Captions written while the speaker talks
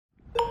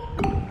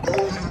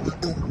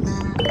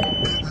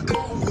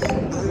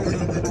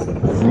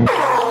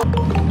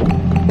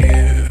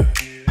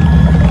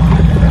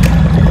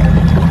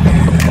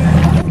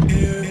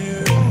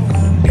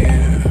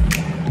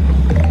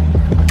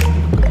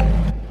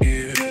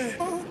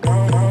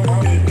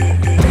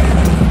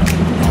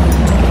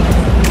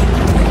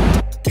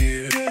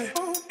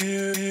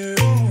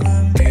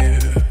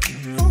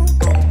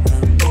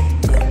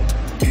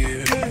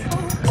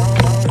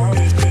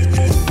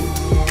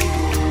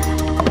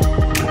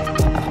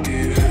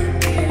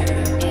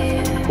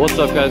What's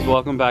up guys,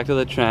 welcome back to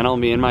the channel.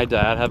 Me and my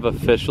dad have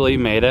officially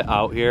made it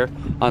out here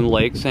on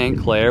Lake St.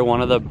 Clair,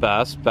 one of the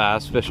best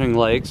bass fishing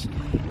lakes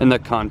in the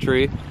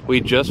country.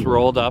 We just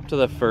rolled up to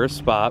the first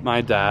spot.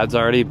 My dad's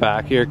already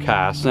back here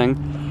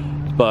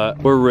casting, but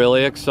we're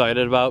really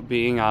excited about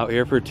being out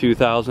here for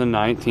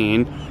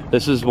 2019.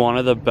 This is one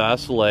of the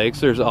best lakes.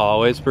 There's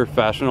always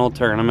professional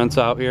tournaments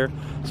out here,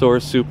 so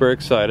we're super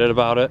excited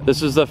about it.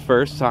 This is the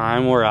first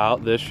time we're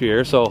out this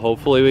year, so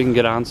hopefully we can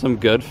get on some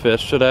good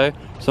fish today,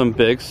 some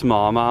big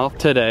smallmouth.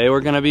 Today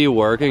we're gonna be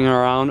working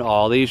around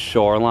all these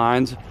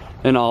shorelines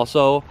and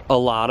also a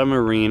lot of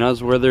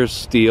marinas where there's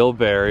steel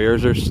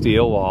barriers or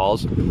steel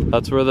walls.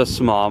 That's where the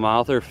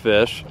smallmouth or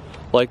fish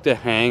like to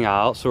hang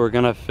out, so we're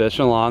gonna fish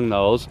along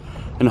those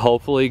and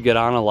hopefully get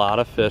on a lot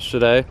of fish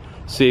today.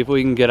 See if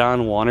we can get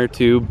on one or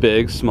two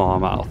big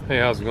smallmouth. Hey,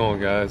 how's it going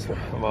guys?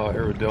 I'm out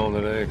here with Dylan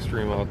today,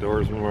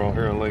 Extreme.Outdoorsmen. We're out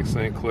here on Lake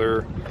St.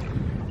 Clair,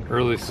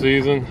 early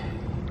season.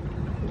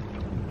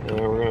 And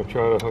we're gonna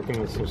try to hook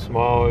into some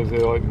smallies. They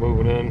like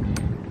moving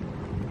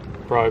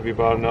in. Probably be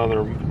about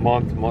another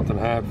month and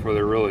a half before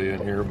they're really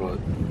in here, but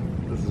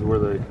this is where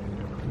they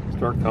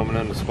start coming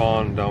in to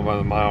spawn down by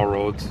the mile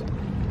roads.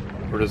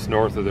 We're just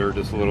north of there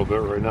just a little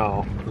bit right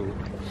now.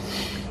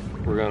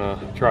 We're gonna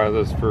try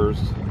this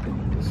first.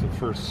 This is the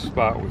first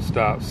spot we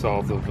stopped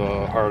south of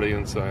Hardy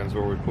and Signs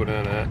where we put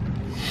in at.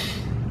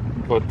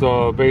 But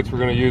baits we're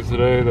gonna use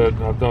today that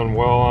I've done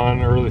well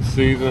on early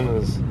season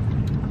is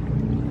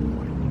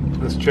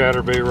this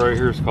chatterbait right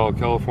here. Is called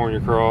California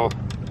Crawl.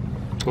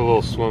 Put a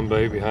little swim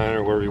bait behind it,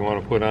 or whatever you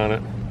want to put on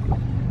it.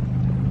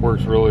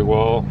 Works really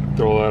well.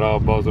 Throw that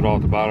out, buzz it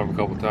off the bottom a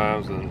couple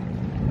times,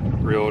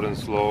 and reel it in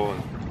slow,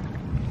 and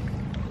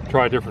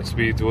try different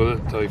speeds with it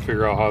until you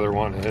figure out how they're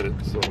wanting to hit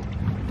it. So,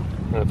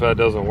 and if that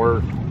doesn't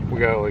work, we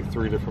got like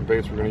 3 different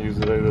baits we're going to use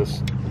today.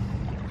 This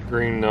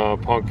green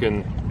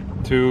pumpkin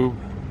tube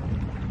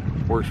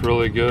works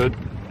really good,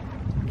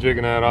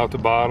 jigging that out the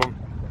bottom,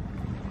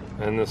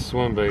 and this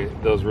swim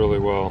bait does really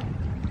well.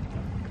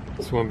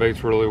 Swim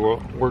baits really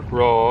work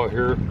well out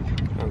here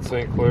on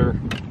St. Clair.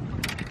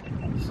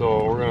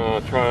 So we're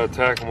gonna try to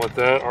attack them with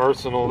that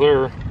arsenal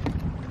there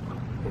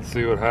and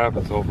see what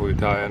happens. Hopefully we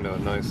tie into a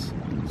nice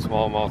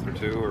smallmouth or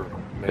two, or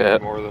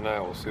maybe more than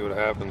that. We'll see what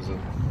happens. And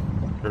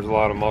there's a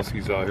lot of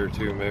muskies out here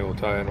too. Maybe we'll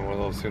tie into one of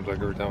those. Seems like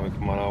every time we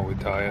come on out we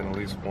tie in at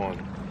least one.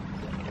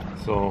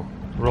 So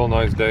real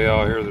nice day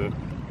out here. The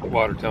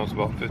water temp's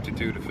about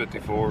 52 to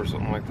 54 or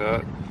something like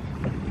that.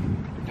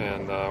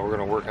 And we're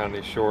gonna work on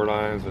these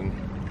shorelines and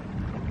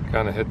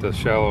kind of hit the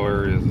shallow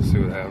areas and see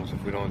what happens.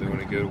 If we don't do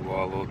any good, we'll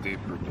go a little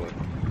deeper, but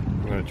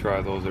I'm going to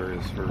try those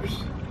areas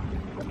first.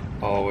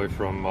 All the way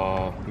from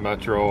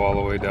Metro all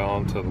the way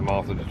down to the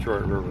mouth of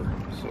Detroit River.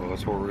 So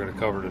that's what we're going to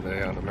cover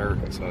today on the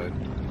American side.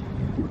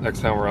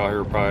 Next time we're out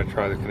here, we'll probably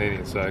try the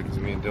Canadian side, because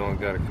me and Dylan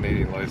got a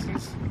Canadian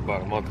license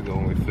about a month ago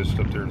when we fished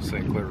up there to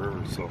St. Clair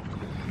River. So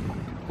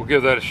we'll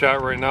give that a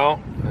shot right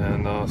now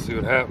and see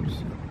what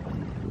happens.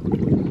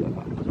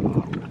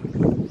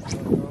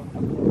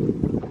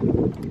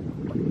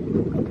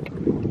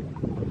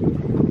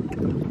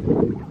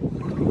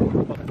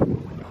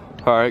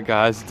 Alright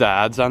guys,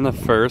 Dad's on the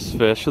first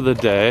fish of the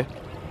day.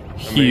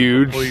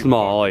 Huge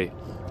smallie.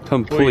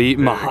 Complete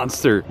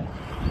monster.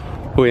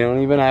 We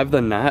don't even have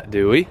the net,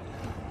 do we?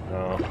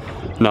 No.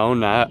 No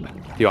net.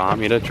 You want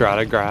me to try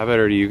to grab it,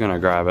 or are you gonna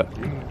grab it?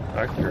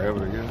 I can grab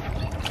it again.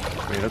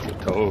 I mean, that's a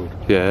toad.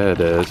 Yeah,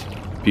 it is.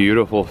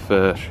 Beautiful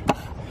fish.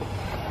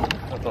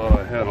 I thought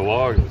I had a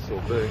log that's so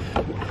big.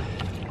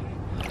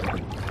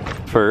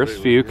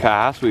 First few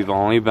casts, we've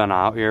only been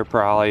out here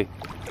probably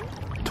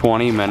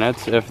 20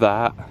 minutes, if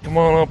that. Come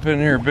on up in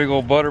here, big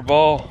old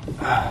butterball.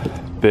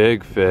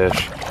 Big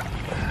fish.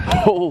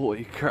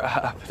 Holy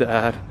crap,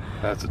 Dad.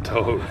 That's a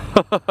toad.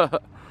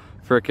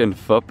 Frickin'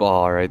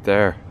 football right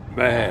there.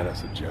 Man,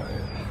 that's a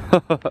giant.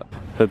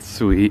 That's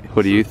sweet.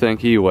 What do you think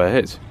he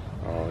weighs?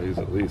 Oh, he's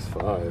at least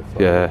 5.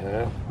 Yeah. And a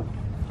half.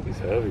 He's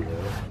heavy,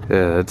 man.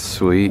 Yeah, that's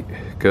sweet.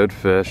 Good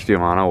fish. Do you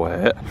want to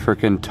weigh it?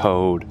 Frickin'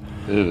 toad.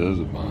 It is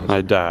a monster.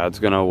 My dad's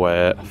gonna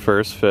weigh it.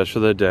 First fish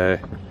of the day.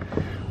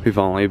 We've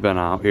only been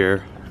out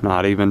here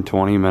not even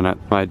 20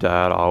 minutes. My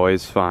dad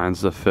always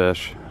finds the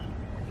fish,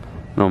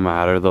 no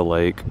matter the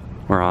lake.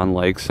 We're on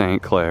Lake St.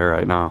 Clair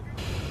right now.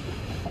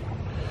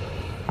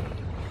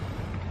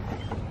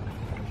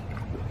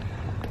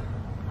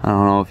 I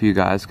don't know if you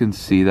guys can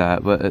see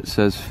that, but it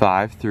says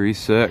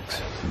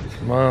 536. It's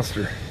a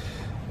monster.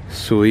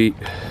 Sweet.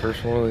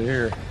 First one of the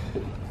year.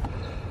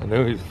 I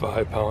knew he's a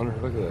 5-pounder.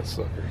 Look at that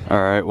sucker.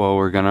 Alright, well,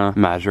 we're gonna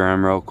measure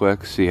him real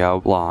quick, see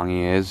how long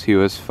he is. He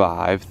was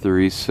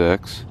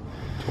 5'3",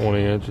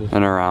 20 inches.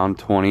 and around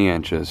 20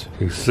 inches.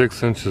 He's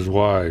 6 inches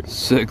wide.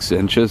 6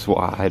 inches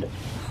wide.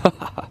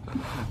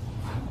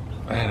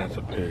 Man, that's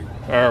a pig.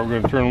 Alright,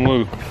 we're gonna turn him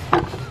loose.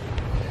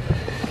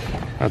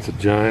 That's a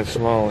giant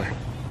smallie.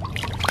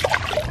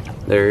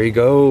 There he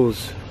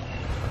goes.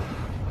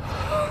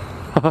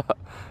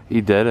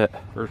 He did it.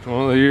 First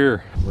one of the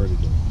year. Ready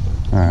to go.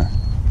 Alright.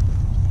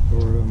 Throw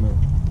it on that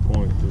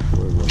point this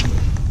way right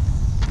there.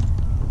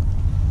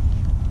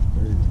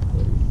 There you go,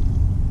 buddy.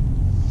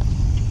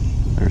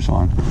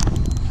 one.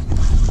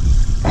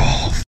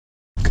 Oh,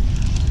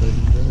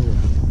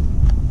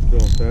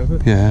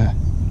 yeah.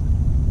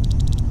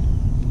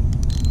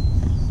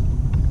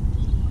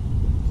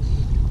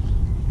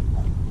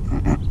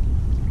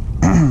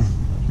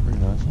 Pretty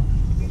nice one.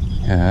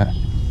 Yeah.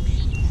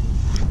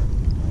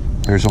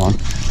 There's one. Oh,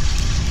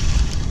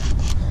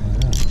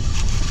 yeah.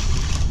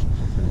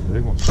 Pretty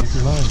big one. Keep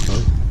your line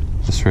tight.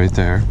 Just right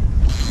there.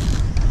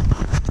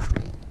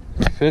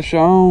 Fish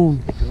on.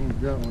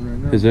 Got one right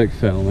now. Is it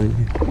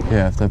filming?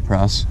 Yeah, if that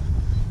press.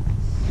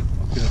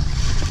 Okay.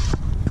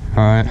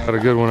 Alright. Got a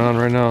good one on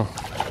right now.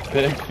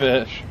 Big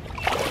fish.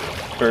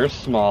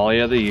 First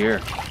smallie of the year.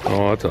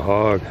 Oh, that's a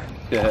hog.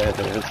 Yeah, it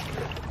is.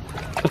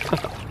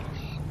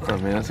 Oh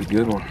man, that's a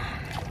good one.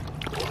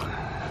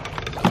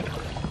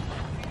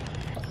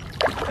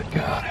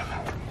 Got him.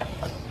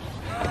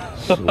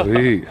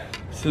 Sweet.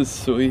 This is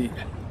sweet.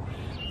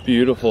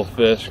 Beautiful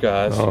fish,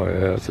 guys. Oh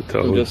yeah, it's a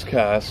toad. I'm just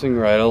casting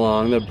right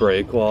along the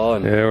break wall,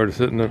 and Yeah, we're just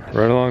sitting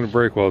right along the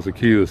break wall. Is the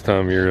key this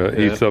time of year. It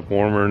heats up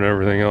warmer and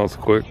everything else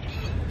quick.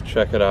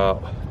 check it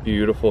out.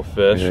 Beautiful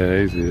fish.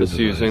 Yeah, easy. Just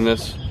using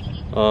this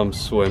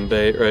swim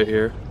bait right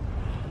here.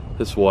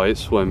 This white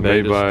swim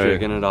bait, just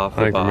jigging it off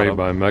the bottom. I think they're made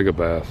by Mega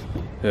Bass.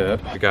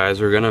 Yeah. Guys,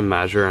 we're gonna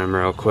measure him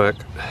real quick.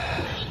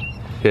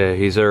 Yeah,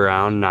 he's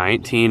around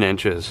 19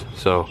 inches.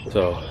 So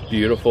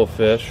beautiful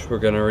fish. We're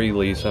gonna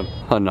release him.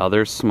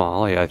 Another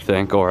smallie, I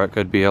think, or it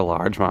could be a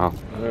largemouth.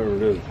 Whatever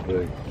it is, it's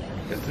big.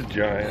 It's a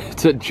giant.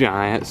 It's a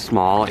giant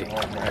smallie.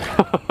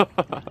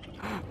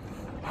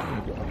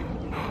 Oh,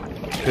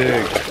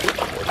 big.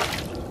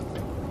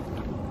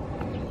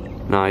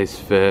 Nice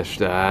fish,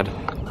 Dad.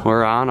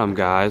 We're on him,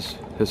 guys.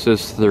 This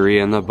is 3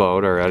 in the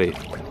boat already.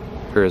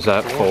 Or is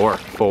that 4?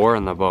 4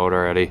 in the boat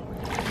already.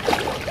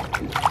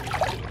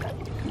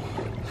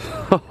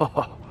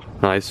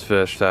 Nice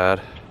fish,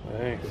 Dad.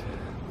 Thanks.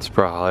 It's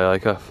probably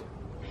like a,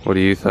 what do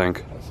you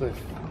think? I'd say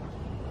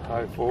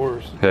high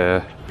 4s.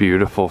 Yeah,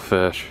 beautiful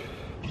fish.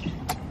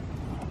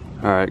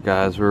 Alright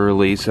guys, we're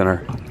releasing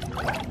her.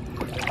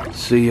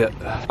 See ya.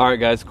 Alright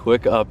guys,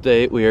 quick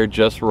update. We are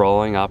just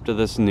rolling up to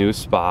this new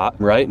spot.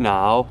 Right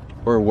now,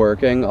 we're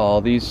working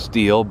all these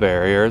steel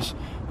barriers,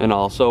 and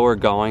also we're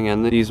going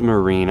in these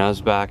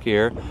marinas back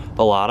here.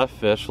 A lot of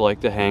fish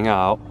like to hang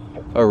out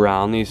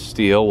around these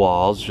steel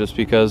walls just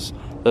because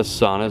the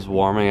sun is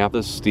warming up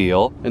the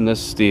steel, and the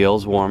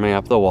steel's warming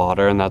up the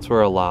water, and that's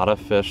where a lot of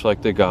fish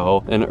like to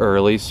go in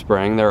early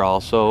spring. They're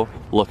also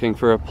looking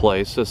for a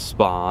place to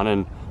spawn,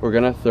 and we're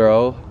gonna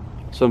throw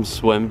some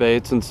swim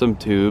baits and some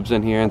tubes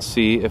in here and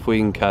see if we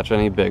can catch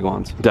any big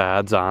ones.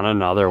 Dad's on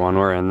another one.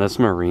 We're in this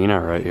marina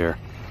right here.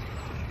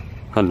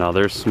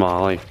 Another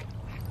smallie.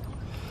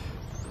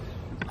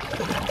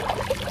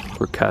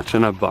 We're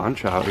catching a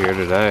bunch out here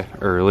today.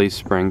 Early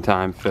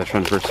springtime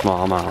fishing for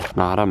smallmouth.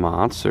 Not a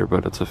monster,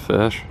 but it's a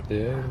fish.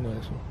 Yeah,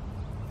 nice one.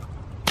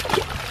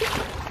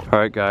 All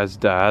right guys,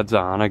 Dad's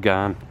on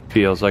again.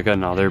 Feels like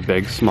another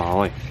big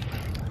smallie.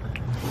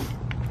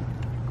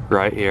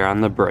 Right here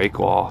on the break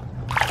wall.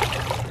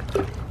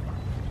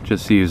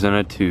 Just using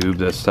a tube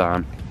this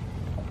time.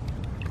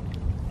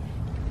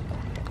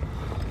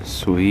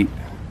 Sweet.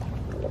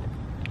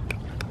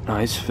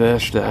 Nice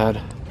fish,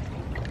 Dad.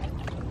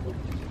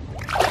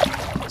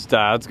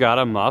 Dad's got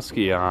a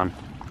muskie on.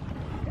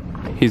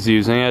 He's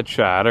using a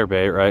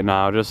chatterbait right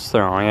now, just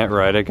throwing it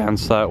right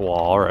against that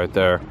wall right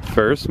there.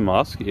 First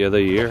muskie of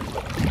the year.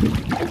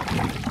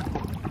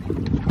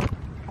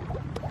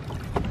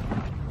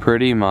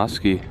 Pretty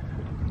musky.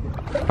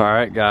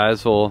 Alright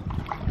guys, well,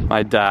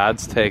 my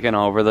dad's taking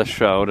over the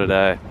show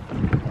today.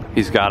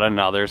 He's got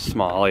another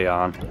smallie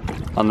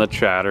on the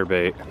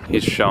chatterbait.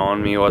 He's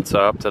showing me what's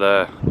up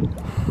today.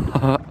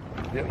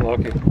 Getting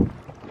lucky.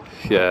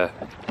 Yeah,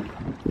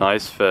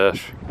 nice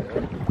fish.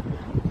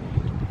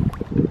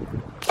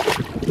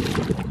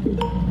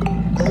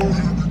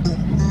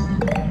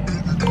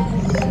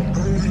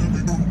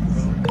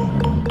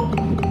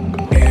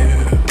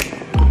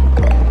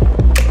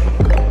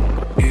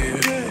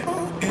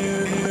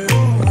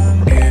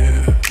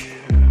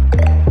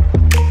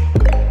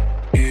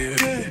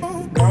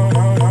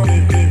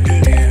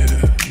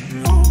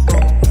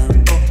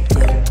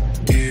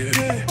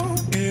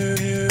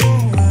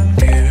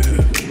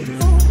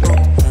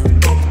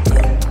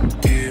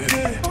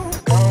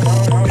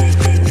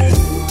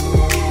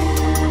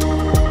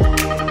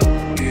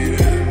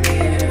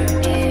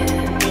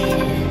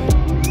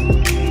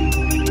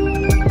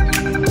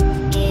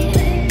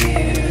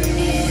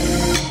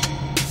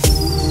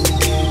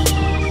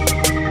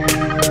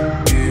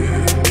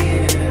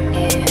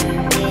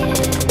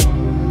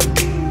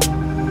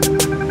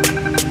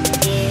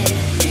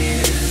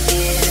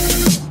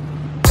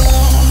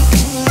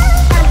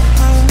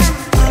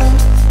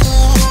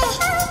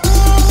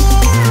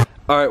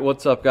 Alright,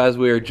 what's up guys?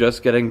 We are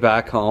just getting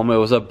back home. It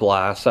was a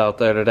blast out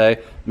there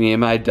today. Me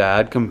and my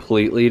dad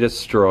completely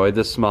destroyed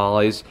the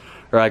smallies,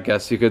 or I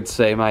guess you could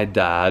say my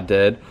dad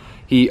did.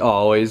 He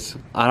always,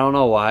 I don't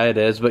know why it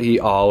is, but he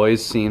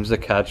always seems to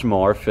catch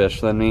more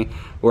fish than me.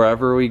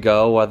 Wherever we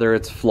go, whether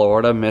it's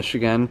Florida,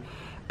 Michigan,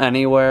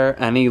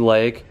 anywhere, any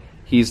lake,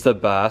 He's the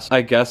best.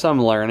 I guess I'm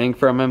learning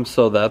from him,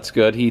 so that's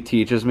good. He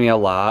teaches me a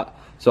lot,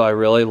 so I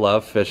really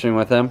love fishing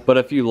with him. But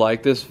if you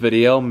like this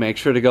video, make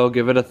sure to go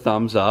give it a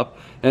thumbs up,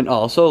 and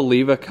also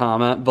leave a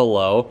comment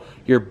below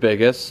your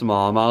biggest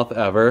smallmouth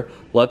ever.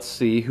 Let's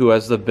see who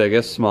has the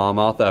biggest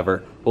smallmouth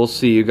ever. We'll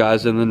see you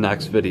guys in the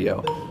next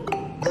video.